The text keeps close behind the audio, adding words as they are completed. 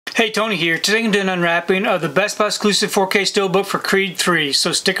Hey, Tony here. Today I'm doing an unwrapping of the Best Buy exclusive 4K Steelbook for Creed 3,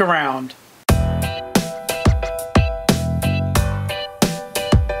 so stick around.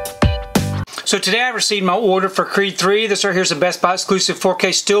 So today I received my order for Creed 3. This right here is the Best Buy exclusive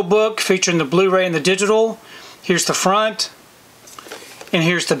 4K Steelbook featuring the Blu-ray and the digital. Here's the front, and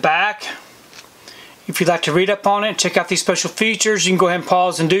here's the back. If you'd like to read up on it and check out these special features, you can go ahead and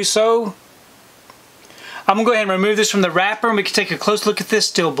pause and do so. I'm going to go ahead and remove this from the wrapper and we can take a close look at this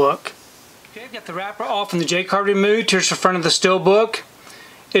Steelbook. Okay, I've got the wrapper off and the J-card removed. Here's the front of the Steelbook.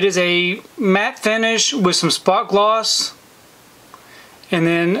 It is a matte finish with some spot gloss. And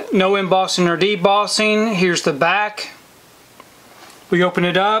then no embossing or debossing. Here's the back. We open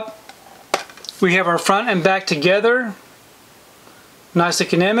it up. We have our front and back together. Nice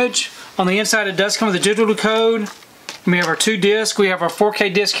looking image. On the inside it does come with a digital code. We have our two discs. We have our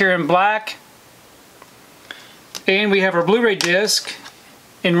 4K disc here in black. And we have our Blu-ray disc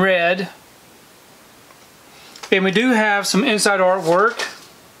in red. And we do have some inside artwork.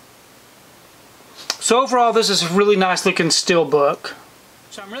 So overall this is a really nice looking Steelbook.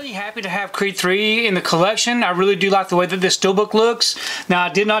 So I'm really happy to have Creed 3 in the collection. I really do like the way that this Steelbook looks. Now I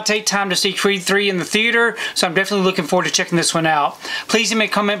did not take time to see Creed 3 in the theater, so I'm definitely looking forward to checking this one out. Please leave me a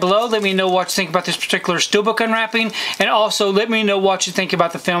comment below. Let me know what you think about this particular Steelbook unwrapping, and also let me know what you think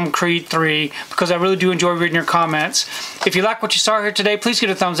about the film Creed 3, because I really do enjoy reading your comments. If you like what you saw here today, please give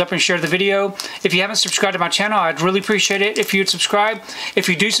it a thumbs up and share the video. If you haven't subscribed to my channel, I'd really appreciate it if you'd subscribe. If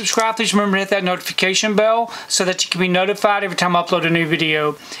you do subscribe, please remember to hit that notification bell so that you can be notified every time I upload a new video.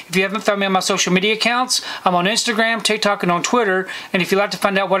 If you haven't found me on my social media accounts, I'm on Instagram, TikTok, and on Twitter. And if you'd like to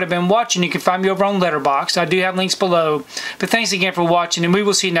find out what I've been watching, you can find me over on Letterboxd. I do have links below. But thanks again for watching, and we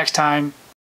will see you next time.